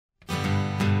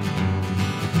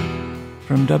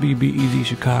From WBEZ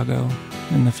Chicago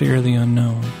and the fear of the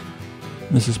unknown,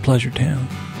 this is Pleasure Town.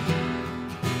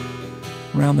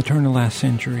 Around the turn of last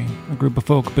century, a group of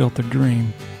folk built their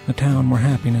dream, a town where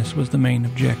happiness was the main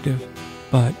objective.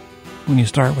 But when you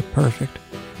start with perfect,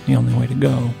 the only way to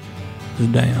go is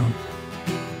down.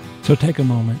 So take a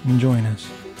moment and join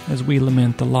us as we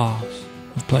lament the loss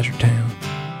of Pleasure Town.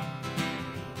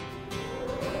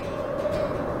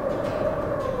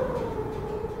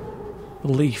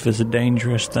 Belief is a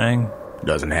dangerous thing.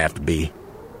 Doesn't have to be.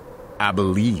 I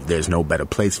believe there's no better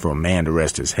place for a man to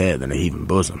rest his head than a heaving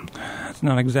bosom. That's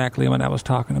not exactly what I was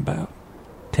talking about.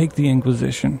 Take the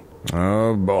Inquisition.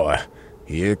 Oh boy,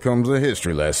 here comes a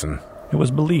history lesson. It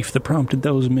was belief that prompted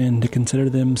those men to consider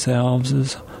themselves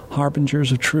as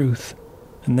harbingers of truth,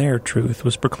 and their truth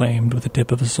was proclaimed with the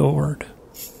tip of a sword.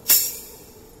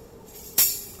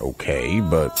 Okay,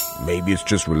 but maybe it's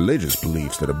just religious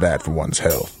beliefs that are bad for one's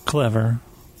health. Clever,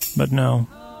 but no.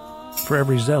 For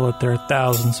every zealot, there are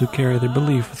thousands who carry their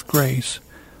belief with grace.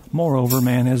 Moreover,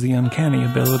 man has the uncanny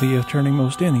ability of turning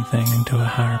most anything into a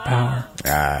higher power.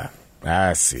 Ah,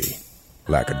 I see.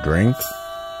 Like a drink,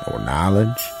 or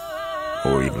knowledge,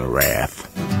 or even wrath.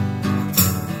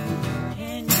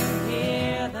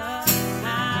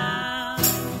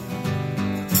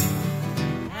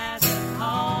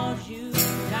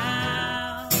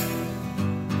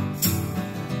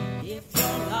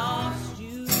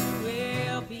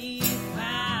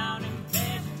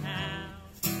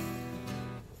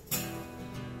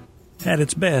 At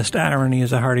its best, irony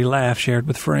is a hearty laugh shared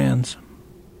with friends.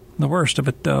 The worst of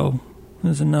it, though,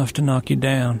 is enough to knock you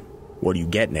down. What are you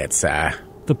getting at, Si?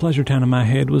 The Pleasure Town in my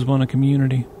head was one of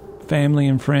community, family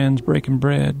and friends breaking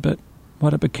bread, but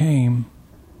what it became,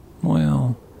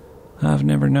 well, I've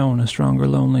never known a stronger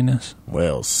loneliness.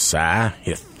 Well, Si,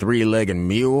 you three-legged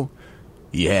mule,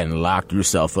 you hadn't locked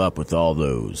yourself up with all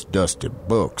those dusty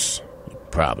books, you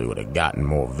probably would have gotten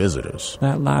more visitors.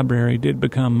 That library did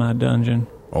become my dungeon.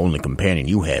 Only companion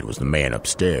you had was the man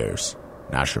upstairs.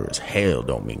 Not sure as hell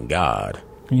don't mean God.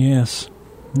 Yes,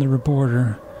 the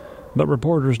reporter. But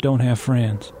reporters don't have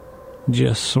friends.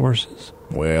 Just sources.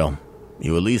 Well,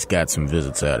 you at least got some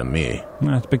visits out of me.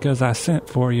 That's because I sent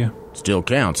for you. Still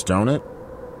counts, don't it?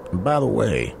 And by the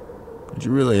way, did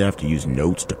you really have to use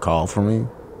notes to call for me?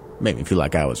 Made me feel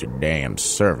like I was your damn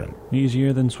servant.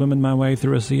 Easier than swimming my way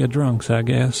through a sea of drunks, I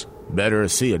guess. Better a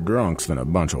sea of drunks than a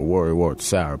bunch of worrywart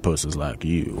sourpusses like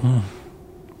you.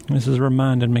 This has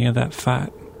reminded me of that fight.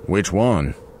 Which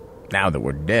one? Now that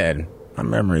we're dead, my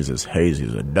memory's as hazy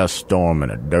as a dust storm in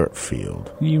a dirt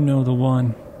field. You know the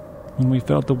one. When we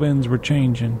felt the winds were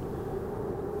changing.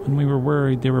 When we were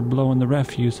worried they were blowing the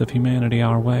refuse of humanity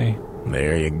our way.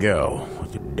 There you go,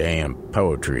 with your damn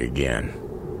poetry again.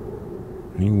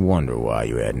 You wonder why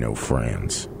you had no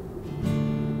friends.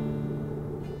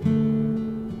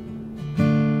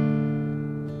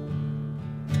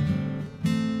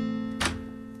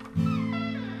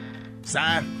 Si?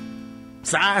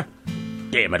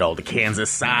 Damn it all to Kansas,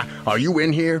 Si. Are you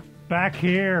in here? Back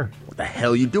here. What the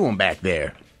hell you doing back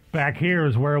there? Back here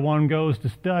is where one goes to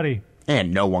study.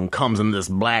 And no one comes in this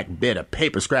black bit of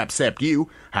paper scrap except you,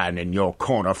 hiding in your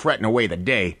corner, fretting away the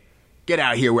day. Get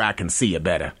out here where I can see you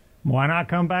better. Why not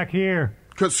come back here?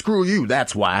 'Cause screw you,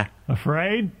 that's why.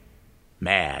 Afraid?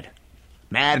 Mad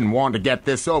and want to get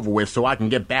this over with so I can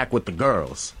get back with the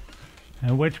girls.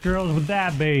 And which girls would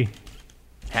that be?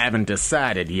 Haven't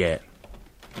decided yet.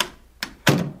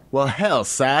 Well, hell,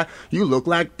 Si, you look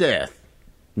like death.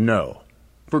 No,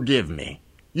 forgive me.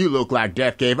 You look like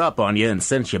death gave up on you and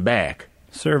sent you back.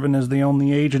 Serving as the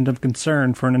only agent of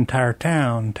concern for an entire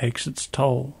town takes its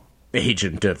toll.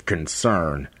 Agent of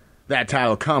concern. That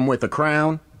title come with a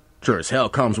crown? Sure as hell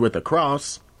comes with a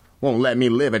cross. Won't let me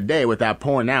live a day without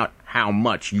pointing out how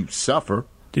much you suffer.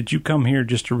 Did you come here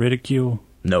just to ridicule?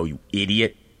 No, you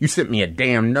idiot. You sent me a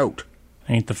damn note.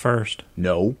 Ain't the first.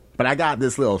 No, but I got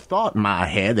this little thought in my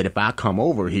head that if I come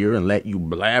over here and let you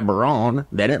blabber on,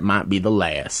 then it might be the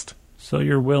last. So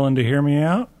you're willing to hear me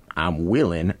out? I'm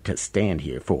willing to stand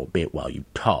here for a bit while you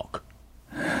talk.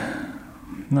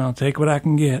 I'll take what I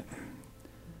can get.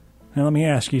 Now let me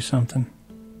ask you something.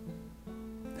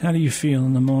 How do you feel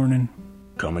in the morning?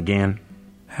 Come again?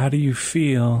 How do you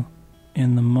feel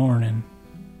in the morning?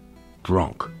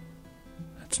 Drunk.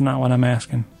 That's not what I'm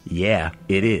asking. Yeah,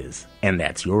 it is. And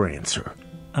that's your answer.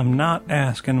 I'm not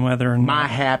asking whether or not... My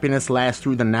happiness lasts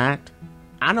through the night?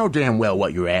 I know damn well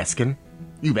what you're asking.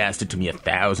 You've asked it to me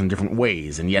 1,000 different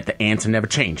ways, and yet the answer never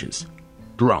changes.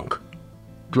 Drunk.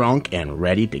 Drunk and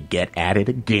ready to get at it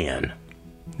again.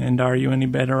 And are you any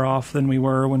better off than we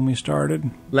were when we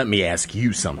started? Let me ask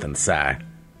you something, Si.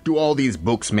 Do all these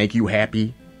books make you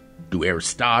happy? Do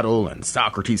Aristotle and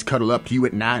Socrates cuddle up to you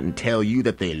at night and tell you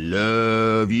that they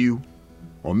love you?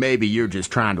 Or maybe you're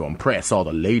just trying to impress all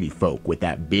the lady folk with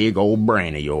that big old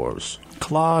brain of yours.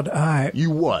 Claude, You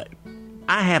what?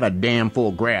 I have a damn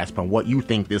full grasp on what you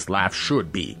think this life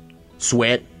should be.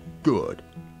 Sweat? Good.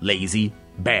 Lazy?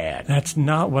 Bad. That's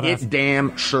not what It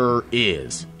damn sure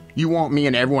is. You want me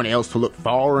and everyone else to look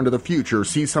far into the future,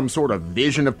 see some sort of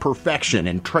vision of perfection,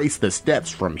 and trace the steps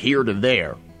from here to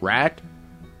there, right?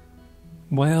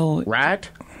 Well, Right?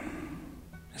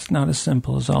 it's not as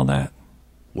simple as all that.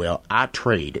 Well, I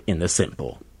trade in the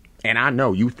simple. And I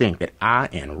know you think that I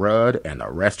and Rudd and the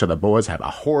rest of the boys have a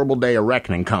horrible day of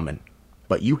reckoning coming.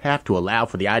 But you have to allow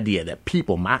for the idea that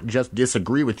people might just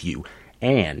disagree with you.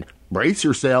 And, brace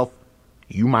yourself,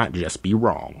 you might just be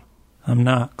wrong. I'm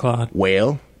not, Claude.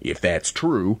 Well, if that's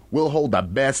true, we'll hold the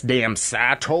best damn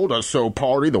Cy Told Us So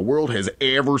party the world has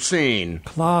ever seen.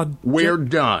 Claude, We're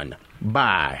done.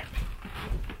 Bye.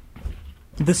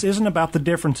 this isn't about the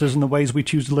differences in the ways we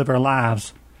choose to live our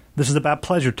lives. This is about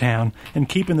Pleasure Town and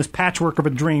keeping this patchwork of a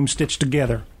dream stitched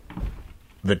together.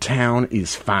 The town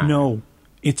is fine. No,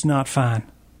 it's not fine.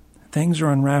 Things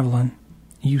are unraveling.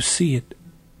 You see it.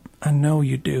 I know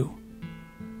you do.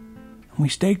 We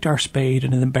staked our spade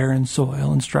into the barren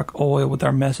soil and struck oil with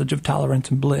our message of tolerance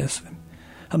and bliss.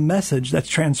 A message that's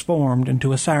transformed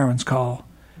into a siren's call.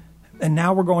 And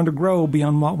now we're going to grow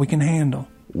beyond what we can handle.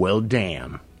 Well,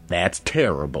 damn. That's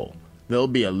terrible. There'll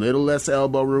be a little less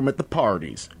elbow room at the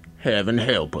parties. Heaven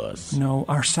help us. No,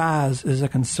 our size is a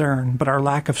concern, but our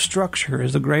lack of structure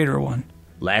is a greater one.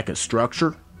 Lack of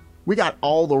structure? We got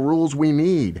all the rules we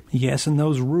need. Yes, and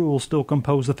those rules still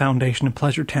compose the foundation of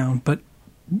Pleasure Town, but,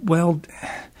 well,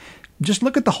 just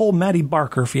look at the whole Maddie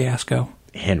Barker fiasco.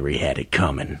 Henry had it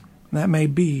coming. That may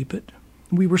be, but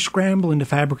we were scrambling to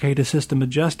fabricate a system of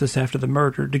justice after the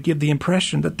murder to give the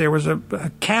impression that there was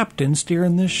a captain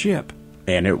steering this ship.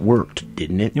 And it worked,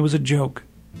 didn't it? It was a joke.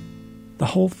 The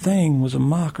whole thing was a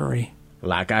mockery.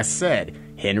 Like I said,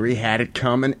 Henry had it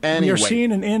coming anyway. We are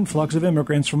seeing an influx of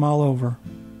immigrants from all over.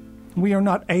 We are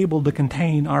not able to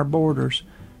contain our borders.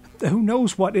 Who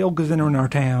knows what ilk is entering our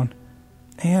town?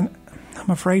 And I'm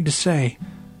afraid to say,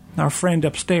 our friend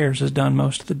upstairs has done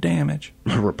most of the damage.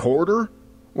 A reporter?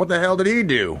 What the hell did he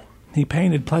do? He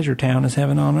painted Pleasure Town as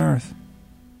heaven on earth.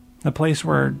 A place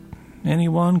where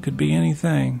anyone could be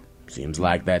anything. Seems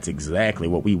like that's exactly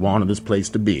what we wanted this place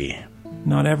to be.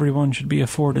 Not everyone should be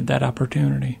afforded that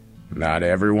opportunity. Not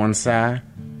everyone, Si.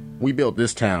 We built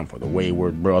this town for the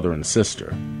wayward brother and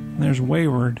sister. There's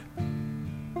wayward,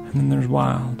 and then there's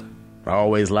wild.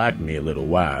 Always liked me a little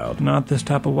wild. Not this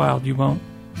type of wild, you won't.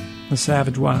 The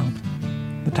savage wild.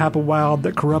 The type of wild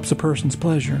that corrupts a person's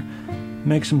pleasure,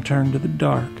 makes him turn to the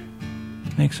dark,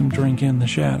 makes him drink in the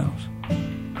shadows.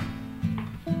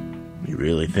 You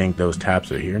really think those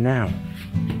types are here now?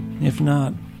 If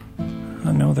not,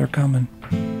 I know they're coming.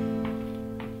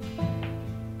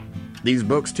 These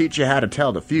books teach you how to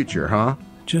tell the future, huh?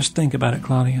 Just think about it,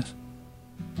 Claudius.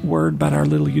 Word about our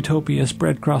little utopia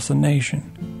spread across the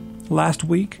nation. Last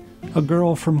week, a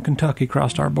girl from Kentucky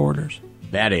crossed our borders.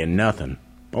 That ain't nothing.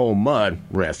 Old Mud,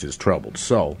 rest his troubled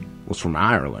soul, was from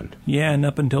Ireland. Yeah, and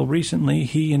up until recently,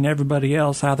 he and everybody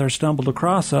else either stumbled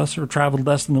across us or traveled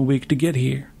less than a week to get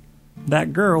here.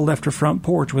 That girl left her front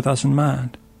porch with us in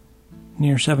mind.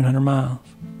 Near 700 miles.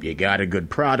 You got a good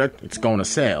product, it's gonna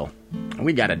sell. And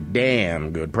we got a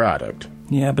damn good product.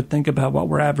 Yeah, but think about what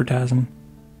we're advertising.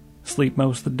 Sleep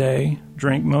most of the day,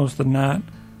 drink most of the night,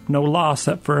 no law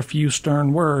except for a few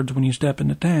stern words when you step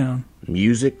into town.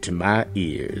 Music to my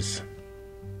ears.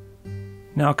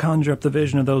 Now conjure up the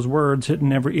vision of those words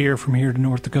hitting every ear from here to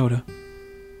North Dakota.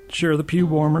 Sure, the pew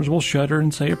warmers will shudder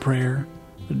and say a prayer.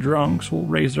 The drunks will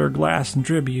raise their glass in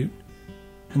tribute.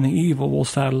 And the evil will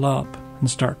saddle up and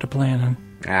start to planning.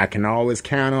 I can always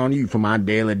count on you for my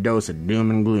daily dose of doom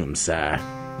and gloom, Si.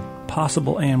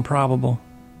 Possible and probable.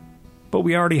 But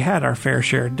we already had our fair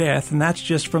share of death, and that's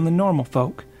just from the normal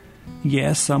folk.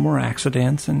 Yes, some were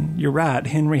accidents, and you're right,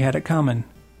 Henry had it coming.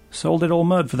 So did Old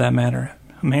Mud, for that matter.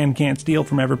 A man can't steal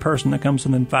from every person that comes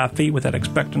within 5 feet without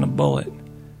expecting a bullet.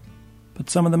 But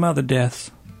some of them other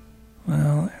deaths,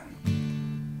 well,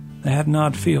 they had an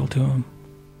odd feel to them.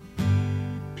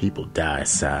 People die,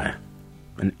 Si.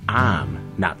 And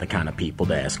I'm not the kind of people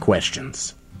to ask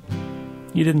questions.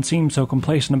 You didn't seem so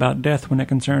complacent about death when it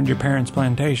concerned your parents'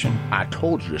 plantation. I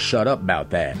told you to shut up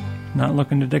about that. Not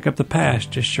looking to dig up the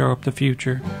past, just shore up the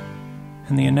future.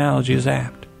 And the analogy is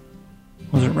apt.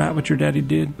 Was it right what your daddy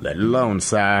did? Let it alone,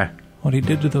 Si. What he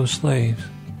did to those slaves?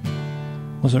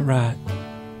 Was it right?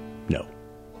 No.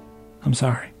 I'm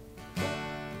sorry.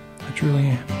 I truly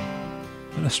am.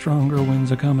 But a stronger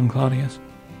wind's a-comin', Claudius,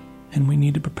 and we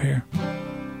need to prepare.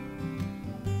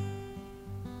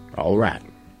 All right.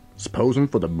 Supposing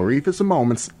for the briefest of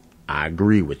moments, I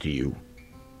agree with you.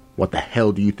 What the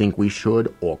hell do you think we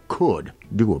should or could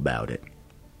do about it?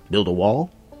 Build a wall?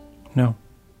 No,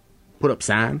 Put up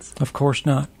signs? of course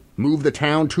not. Move the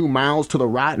town 2 miles to the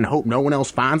right and hope no one else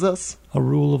finds us? A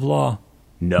rule of law.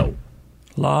 No.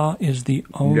 Law is the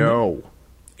only... No.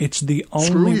 It's the only...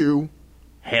 Screw you.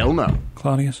 Hell no.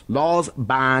 Claudius, Laws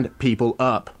bind people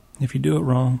up. if you do it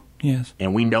wrong, yes.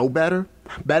 And we know better?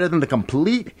 Better than the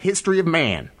complete history of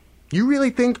man. You really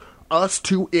think us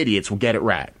 2 idiots will get it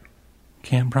right?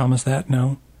 Can't promise that,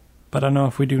 no. But I know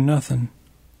if we do nothing,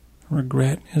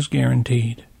 regret is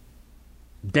guaranteed.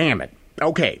 Damn it.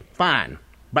 Okay, fine.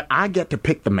 But I get to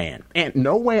pick the man. And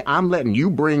no way I'm letting you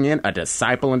bring in a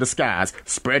disciple in disguise,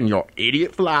 spreading your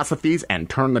idiot philosophies and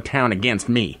turn the town against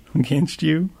me. Against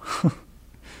you?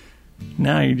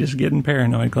 Now you're just getting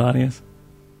paranoid, Claudius.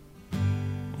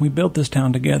 We built this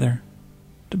town together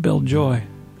to build joy.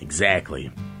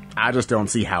 Exactly. I just don't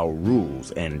see how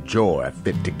rules and joy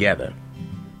fit together.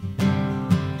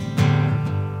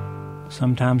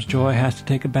 Sometimes joy has to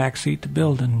take a backseat to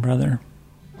building, brother.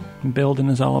 And building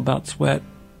is all about sweat,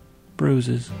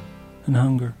 bruises, and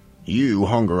hunger. You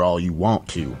hunger all you want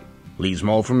to. Leaves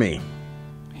more for me.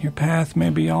 Your path may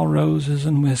be all roses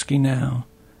and whiskey now,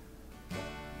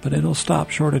 but it'll stop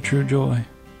short of true joy.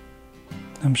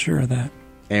 I'm sure of that.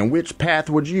 And which path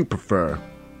would you prefer?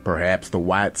 Perhaps the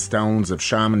white stones of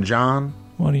Shaman John?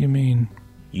 What do you mean?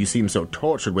 You seem so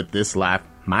tortured with this life,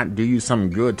 might do you some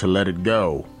good to let it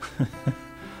go.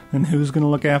 And who's going to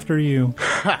look after you?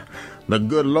 The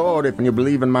good Lord, if you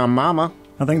believe in my mama.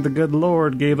 I think the good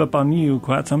Lord gave up on you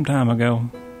quite some time ago.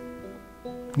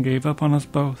 Gave up on us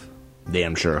both.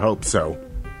 Damn sure hope so.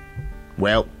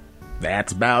 Well,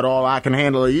 that's about all I can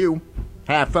handle of you.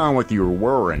 Have fun with your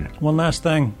worrying. One last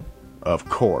thing. Of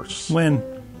course. When?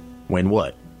 When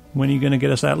what? When are you going to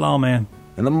get us that lawman?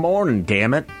 In the morning,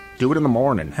 damn it. Do it in the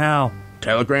morning. How?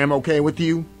 Telegram okay with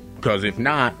you? 'Cause if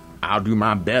not, I'll do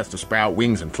my best to sprout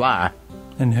wings and fly.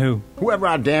 And who? Whoever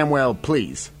I damn well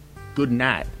please. Good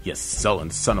night, you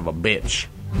sullen son of a bitch.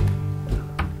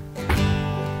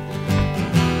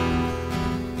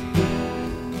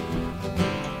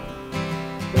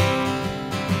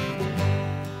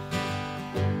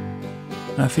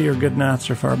 I fear good nights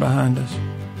are far behind us.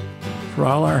 For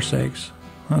all our sakes,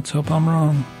 let's hope I'm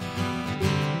wrong.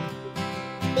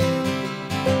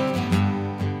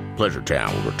 Pleasure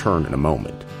Town will return in a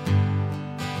moment.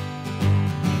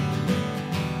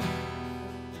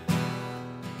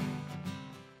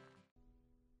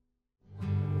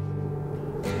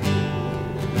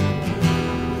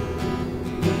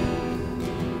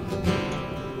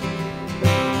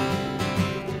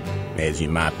 As you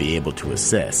might be able to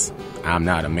assess, I'm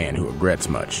not a man who regrets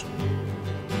much.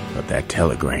 But that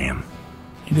telegram,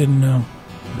 You didn't know.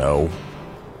 no.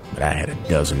 But I had a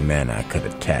dozen men I could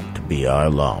have tapped to be our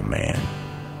lawman.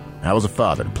 I was a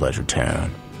father to Pleasure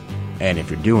Town. And if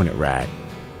you're doing it right,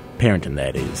 parenting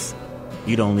that is,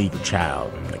 you don't leave your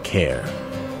child in the care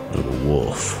of a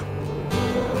wolf.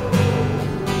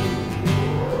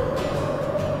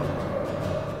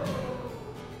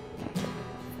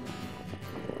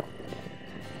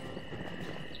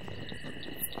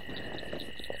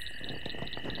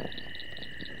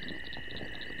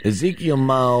 Ezekiel,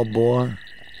 my old boy,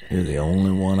 you're the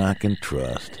only one I can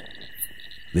trust.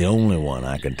 The only one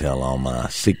I can tell all my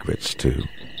secrets to.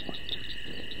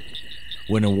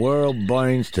 When the world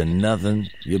burns to nothing,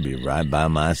 you'll be right by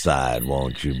my side,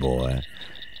 won't you, boy?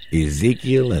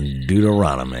 Ezekiel and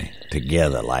Deuteronomy,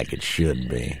 together like it should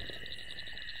be.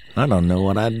 I don't know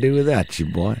what I'd do without you,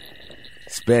 boy.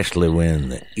 Especially when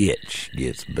the itch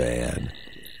gets bad.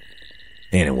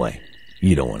 Anyway,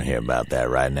 you don't want to hear about that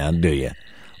right now, do you?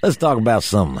 Let's talk about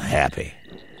something happy.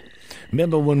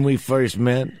 Remember when we first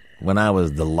met, when I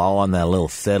was the law in that little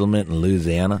settlement in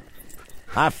Louisiana?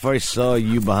 I first saw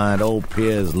you behind old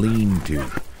Pierre's lean-to.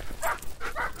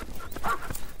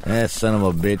 That son of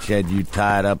a bitch had you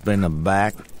tied up in the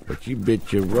back, but you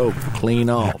bit your rope clean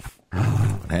off.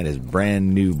 Had his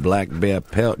brand new black bear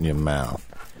pelt in your mouth.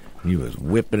 You was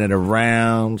whipping it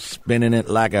around, spinning it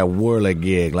like a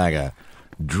whirligig, like a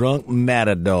drunk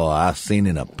matador I seen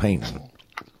in a painting.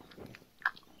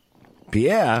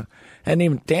 Pierre hadn't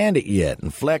even tanned it yet,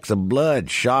 and flecks of blood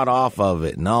shot off of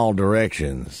it in all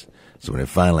directions. So when it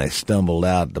finally stumbled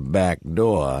out the back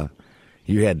door,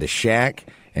 you had the shack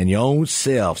and your own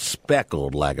self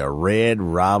speckled like a red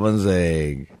robin's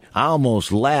egg. I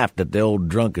almost laughed at the old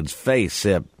drunkard's face,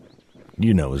 except,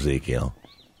 you know, Ezekiel,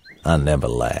 I never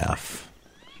laugh.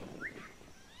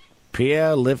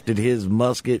 Pierre lifted his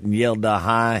musket and yelled to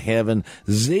high heaven,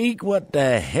 "Zeke, what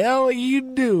the hell are you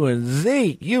doing?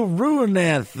 Zeke, you ruined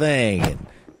that thing!"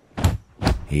 And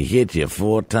he hit you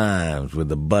 4 times with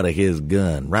the butt of his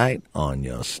gun, right on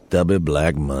your stubby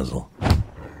black muzzle.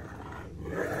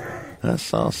 I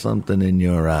saw something in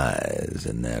your eyes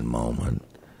in that moment.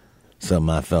 Something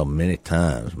I felt many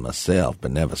times myself, but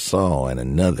never saw in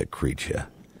another creature.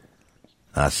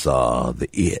 I saw the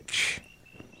itch.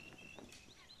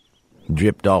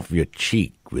 Dripped off your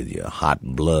cheek with your hot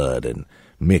blood and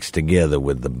mixed together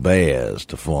with the bears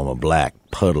to form a black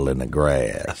puddle in the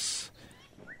grass.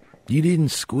 You didn't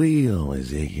squeal,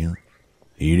 Ezekiel.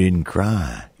 You didn't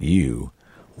cry. You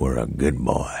were a good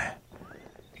boy.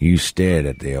 You stared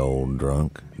at the old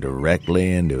drunk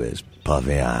directly into his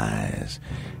puffy eyes,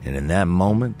 and in that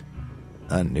moment,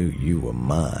 I knew you were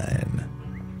mine.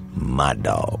 My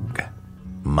dog.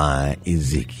 My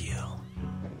Ezekiel.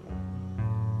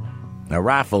 I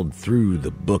rifled through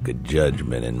the book of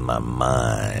judgment in my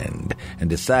mind and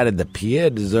decided that Pierre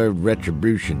deserved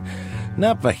retribution,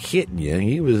 not for hitting you,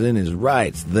 he was in his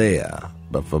rights there,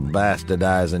 but for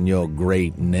bastardizing your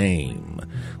great name.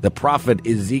 The prophet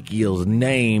Ezekiel's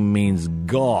name means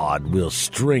God will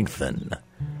strengthen.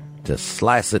 To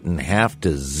slice it in half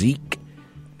to Zeke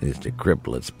is to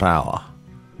cripple its power.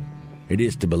 It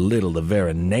is to belittle the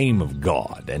very name of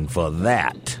God, and for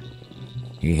that,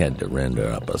 he had to render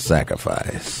up a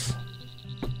sacrifice.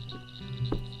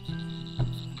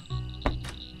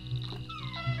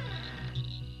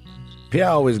 Pierre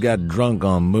always got drunk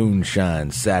on moonshine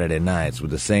Saturday nights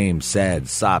with the same sad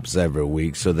sops every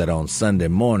week, so that on Sunday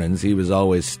mornings he was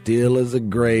always still as a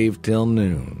grave till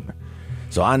noon.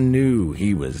 So I knew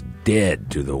he was dead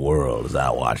to the world as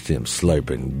I watched him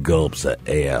slurping gulps of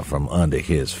air from under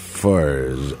his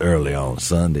furs early on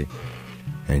Sunday.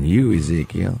 And you,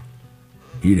 Ezekiel,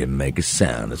 you didn't make a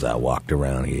sound as I walked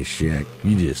around his shack.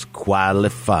 You just quietly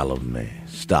followed me,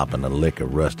 stopping to lick a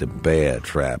rusted bear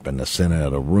trap in the center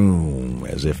of the room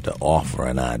as if to offer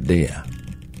an idea.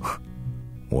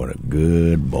 What a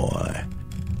good boy.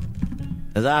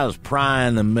 As I was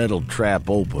prying the metal trap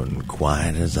open,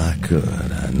 quiet as I could,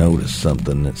 I noticed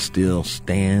something that still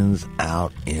stands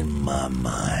out in my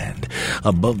mind.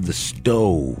 Above the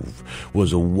stove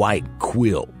was a white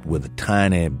quilt with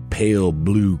tiny pale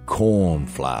blue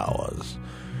cornflowers.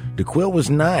 The quilt was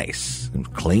nice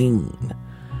and clean.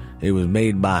 It was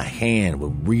made by hand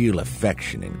with real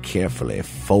affection and carefully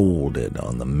folded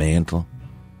on the mantel.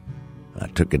 I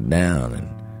took it down and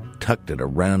tucked it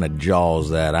around the jaws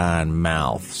of that iron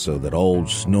mouth so that old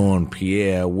snoring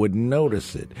Pierre wouldn't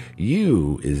notice it.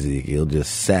 You, Ezekiel,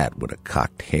 just sat with a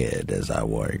cocked head as I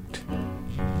worked.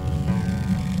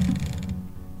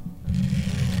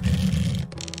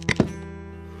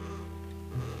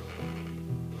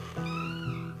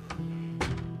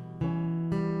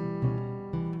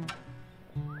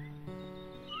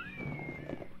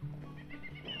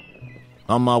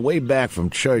 On my way back from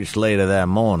church later that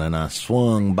morning, I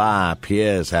swung by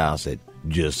Pierre's house at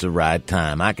just the right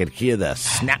time. I could hear the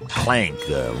snap-clank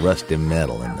of rusty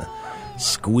metal and the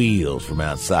squeals from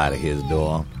outside of his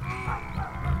door.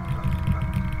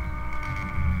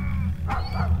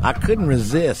 I couldn't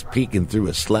resist peeking through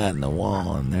a slat in the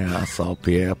wall, and there I saw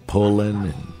Pierre pulling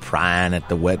and prying at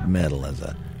the wet metal as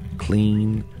a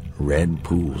clean, red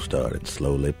pool started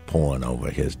slowly pouring over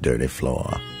his dirty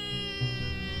floor.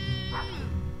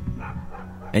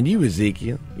 And you,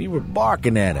 Ezekiel, you were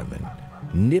barking at him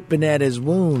and nipping at his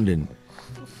wound and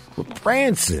were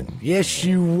prancing. Yes,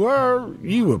 you were.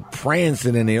 You were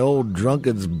prancing in the old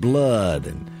drunkard's blood,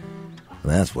 and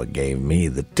that's what gave me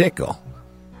the tickle.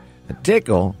 A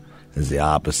tickle is the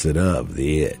opposite of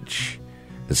the itch.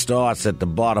 It starts at the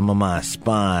bottom of my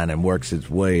spine and works its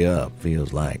way up.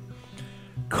 Feels like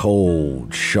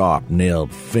cold,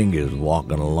 sharp-nailed fingers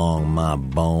walking along my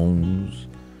bones.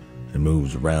 It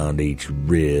moves around each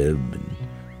rib and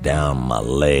down my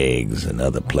legs and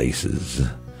other places.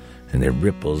 And it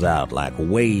ripples out like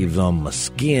waves on my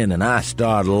skin, and I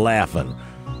start laughing.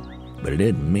 But it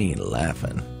didn't mean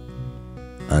laughing.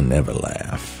 I never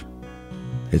laugh.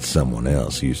 It's someone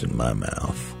else using my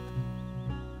mouth.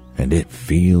 And it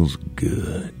feels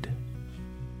good.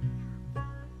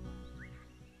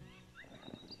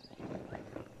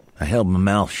 I held my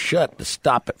mouth shut to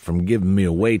stop it from giving me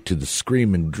away to the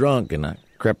screaming drunk, and I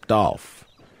crept off.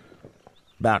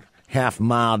 About half a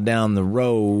mile down the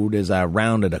road, as I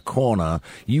rounded a corner,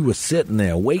 you were sitting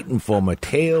there waiting for my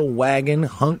tail wagging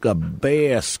hunk of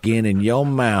bear skin in your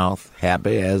mouth,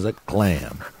 happy as a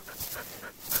clam.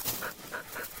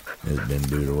 There's been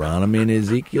Deuteronomy and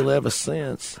Ezekiel ever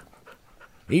since.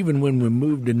 even when we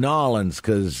moved to N'Orleans,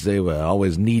 'cause they were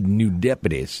always needing new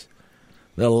deputies.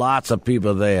 There are lots of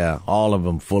people there, all of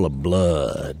them full of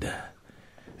blood.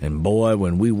 And boy,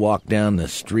 when we walked down the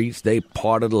streets, they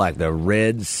parted like the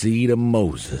Red Sea to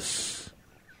Moses.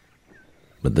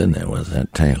 But then there was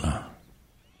that Taylor.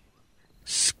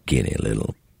 Skinny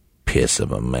little piss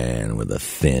of a man with a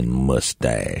thin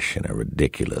mustache and a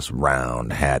ridiculous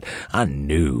round hat. I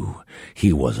knew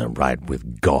he wasn't right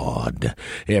with God.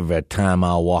 Every time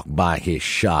I walked by his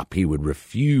shop, he would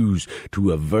refuse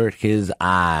to avert his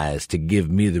eyes to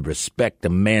give me the respect a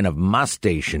man of my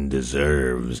station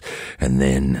deserves. And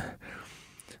then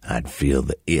I'd feel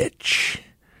the itch,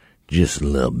 just a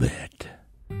little bit.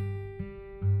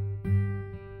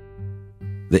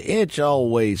 The itch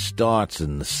always starts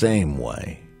in the same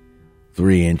way.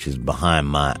 3 inches behind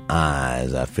my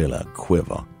eyes, I feel a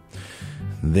quiver.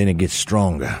 Then it gets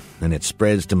stronger, and it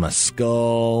spreads to my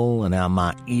skull and out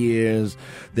my ears.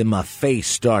 Then my face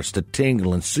starts to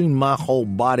tingle, and soon my whole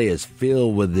body is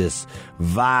filled with this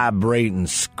vibrating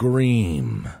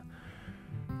scream.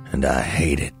 And I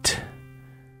hate it.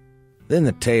 Then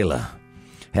the tailor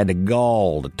had the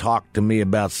gall to talk to me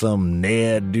about some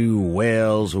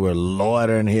ne'er-do-wells who were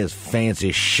loitering his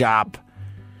fancy shop.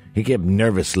 He kept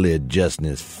nervously adjusting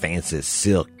his fancy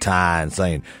silk tie and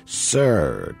saying,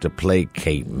 "Sir," to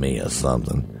placate me or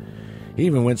something. He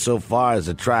even went so far as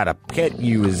to try to pet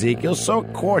you, Ezekiel, so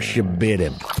of course you bit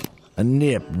him. A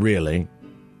nip, really.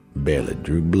 Barely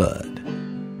drew blood.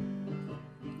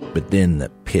 But then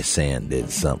the pissant did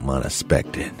something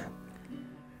unexpected.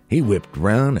 He whipped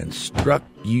round and struck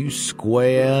you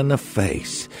square in the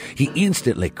face. He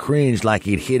instantly cringed like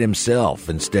he'd hit himself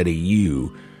instead of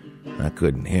you. I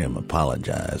couldn't hear him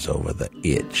apologize over the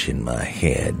itch in my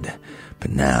head,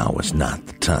 but now was not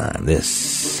the time.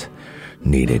 This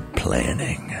needed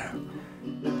planning.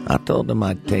 I told him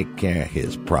I'd take care of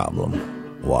his problem,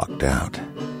 walked out,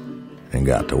 and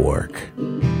got to work.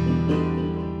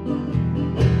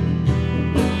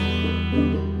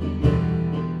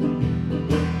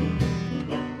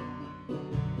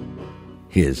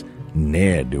 His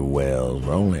ne'er-do-wells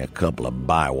were only a couple of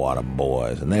Bywater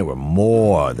boys, and they were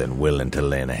more than willing to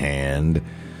lend a hand.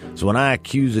 So when I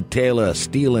accused the tailor of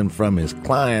stealing from his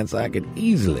clients, I could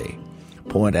easily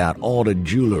point out all the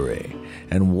jewelry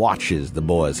and watches the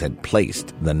boys had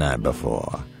placed the night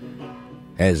before.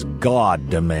 As God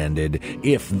demanded,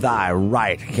 "If thy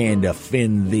right hand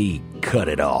offend thee, cut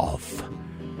it off."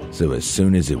 So as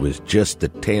soon as it was just the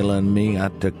tailor and me, I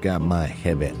took out my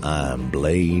heavy iron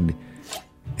blade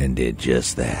and did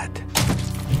just that.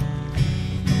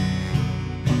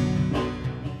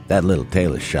 That little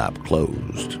tailor shop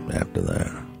closed after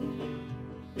that.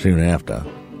 Soon after,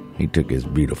 he took his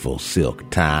beautiful silk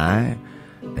tie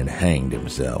and hanged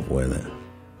himself with it.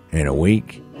 In a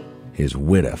week, his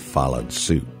widow followed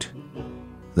suit.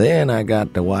 Then I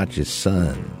got to watch his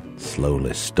son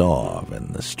slowly starve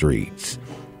in the streets.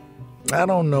 I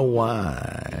don't know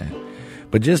why,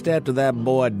 but just after that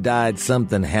boy died,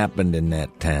 something happened in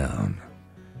that town.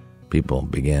 People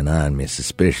began eyeing me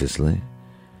suspiciously.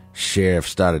 Sheriff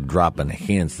started dropping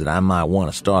hints that I might want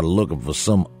to start looking for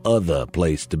some other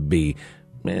place to be.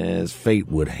 As fate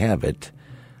would have it,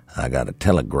 I got a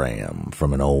telegram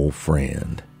from an old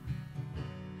friend.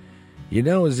 You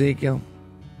know, Ezekiel,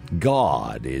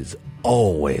 God is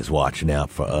always watching out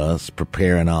for us,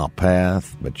 preparing our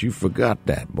path, but you forgot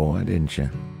that, boy, didn't you?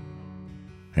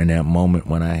 In that moment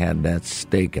when I had that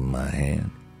steak in my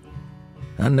hand,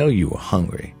 I know you were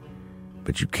hungry,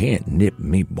 but you can't nip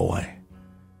me, boy.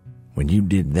 When you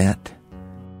did that,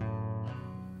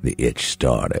 the itch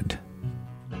started.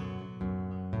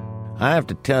 I have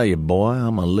to tell you, boy,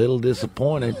 I'm a little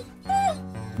disappointed.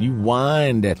 You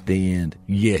whined at the end.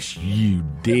 Yes, you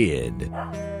did.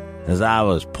 As I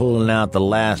was pulling out the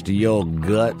last of your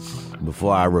guts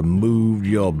before I removed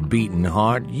your beating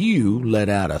heart, you let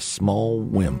out a small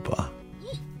whimper.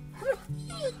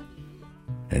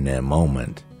 In that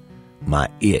moment, my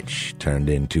itch turned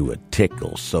into a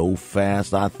tickle so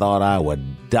fast I thought I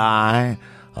would die.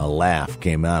 A laugh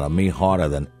came out of me harder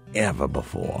than ever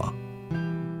before.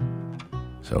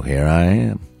 So here I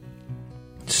am,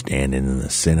 standing in the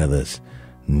center of this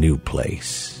new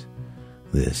place,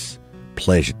 this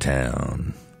pleasure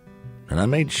town. And I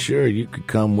made sure you could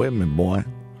come with me, boy.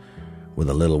 With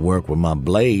a little work with my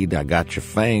blade, I got your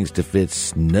fangs to fit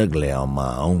snugly on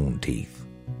my own teeth.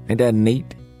 Ain't that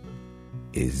neat?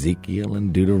 Ezekiel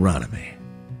and Deuteronomy,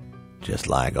 just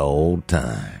like old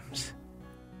times.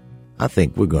 I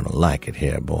think we're gonna like it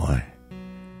here, boy.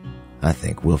 I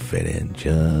think we'll fit in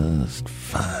just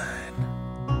fine.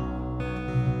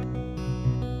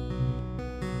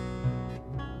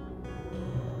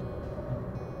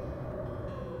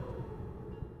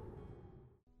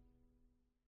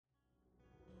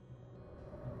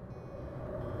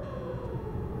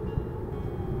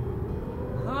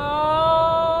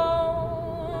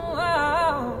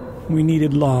 We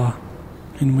needed law,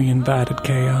 and we invited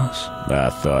chaos. I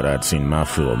thought I'd seen my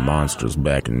fill of monsters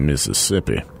back in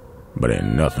Mississippi, but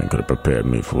ain't nothing could have prepared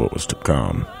me for what was to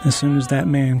come. As soon as that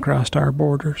man crossed our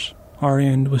borders, our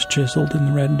end was chiseled in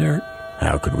the red dirt.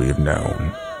 How could we have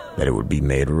known that it would be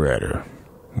made redder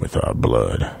with our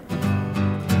blood?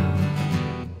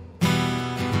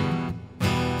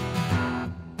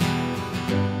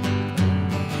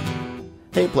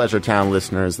 Hey, Pleasure Town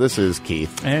listeners, this is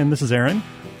Keith. And this is Aaron.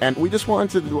 And we just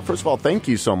wanted to, first of all, thank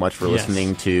you so much for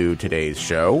listening to today's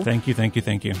show. Thank you.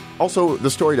 Also, the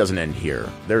story doesn't end here.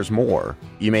 There's more.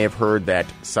 You may have heard that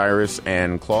Cyrus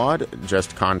and Claude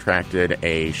just contracted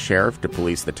a sheriff to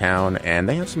police the town, and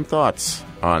they have some thoughts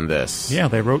on this. Yeah,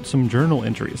 they wrote some journal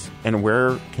entries. And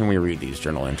where can we read these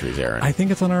journal entries, Aaron? I think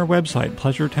it's on our website,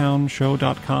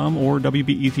 pleasuretownshow.com or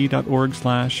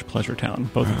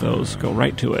wbez.org/pleasuretown. Both of those go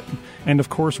right to it. And, of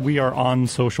course, we are on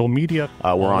social media.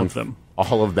 We're on them.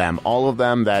 All of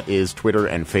them. That is Twitter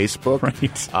and Facebook. Right.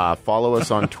 Follow us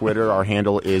on Twitter. Our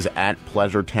handle is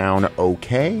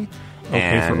 @PleasureTownOK.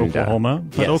 Okay for Oklahoma,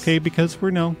 but yes. Okay because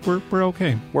we're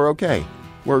okay. We're okay.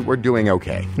 We're doing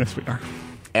okay. Yes, we are.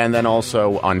 And then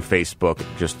also on Facebook,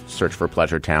 just search for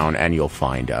Pleasure Town and you'll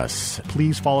find us.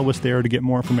 Please follow us there to get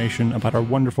more information about our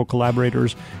wonderful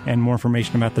collaborators and more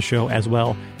information about the show as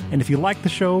well. And if you like the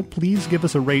show, please give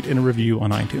us a rate and a review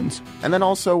on iTunes. And then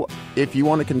also, if you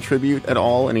want to contribute at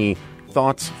all, any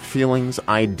thoughts, feelings,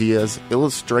 ideas,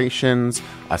 illustrations,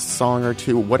 a song or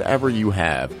two, whatever you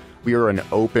have, we are an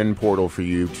open portal for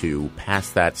you to pass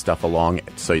that stuff along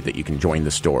so that you can join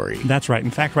the story. That's right.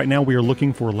 In fact, right now we are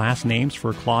looking for last names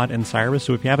for Claude and Cyrus.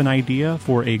 So if you have an idea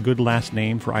for a good last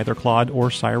name for either Claude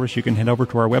or Cyrus, you can head over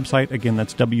to our website. Again,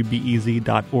 that's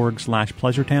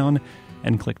wbez.org/pleasuretown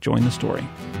and click Join the Story.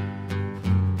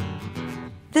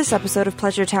 This episode of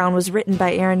Pleasure Town was written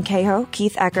by Aaron Cahoe,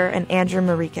 Keith Ecker, and Andrew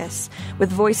Marikas,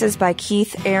 with voices by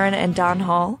Keith, Aaron, and Don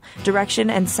Hall, direction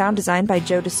and sound design by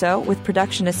Joe Dassault, with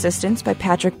production assistance by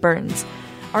Patrick Burns.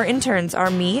 Our interns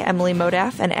are me, Emily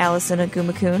Modaff, and Allison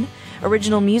Agumakun.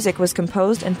 Original music was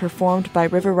composed and performed by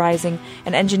River Rising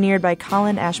and engineered by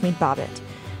Colin Ashmead Bobbitt.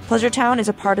 Pleasure Town is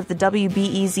a part of the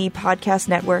WBEZ Podcast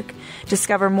Network.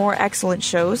 Discover more excellent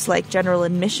shows like General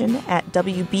Admission at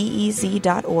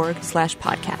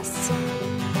wbez.org/podcasts.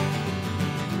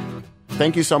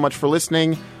 Thank you so much for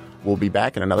listening. We'll be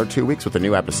back in another 2 weeks with a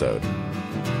new episode.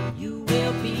 You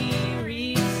will be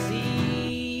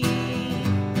received.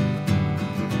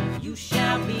 You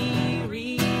shall be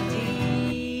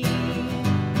redeemed.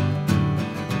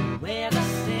 Where the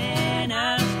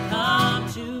sinners come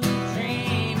to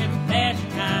dream in pleasure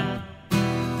time.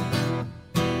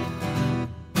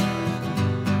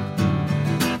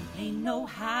 Ain't no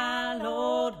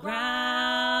hallowed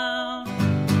ground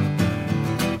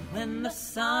when the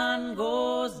sun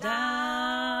goes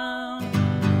down.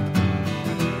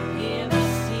 Hear the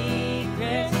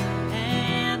secrets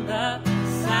and the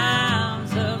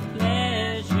sounds of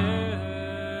Pleasure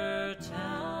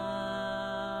Town.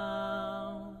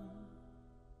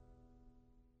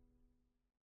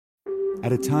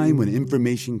 At a time when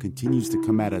information continues to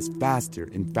come at us faster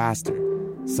and faster,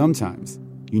 sometimes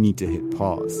you need to hit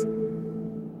pause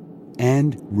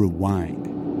and rewind.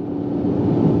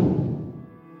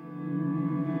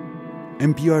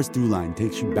 NPR's Throughline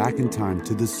takes you back in time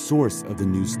to the source of the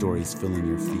news stories filling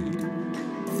your feed.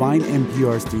 Find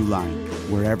NPR's Throughline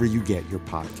wherever you get your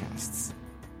podcasts.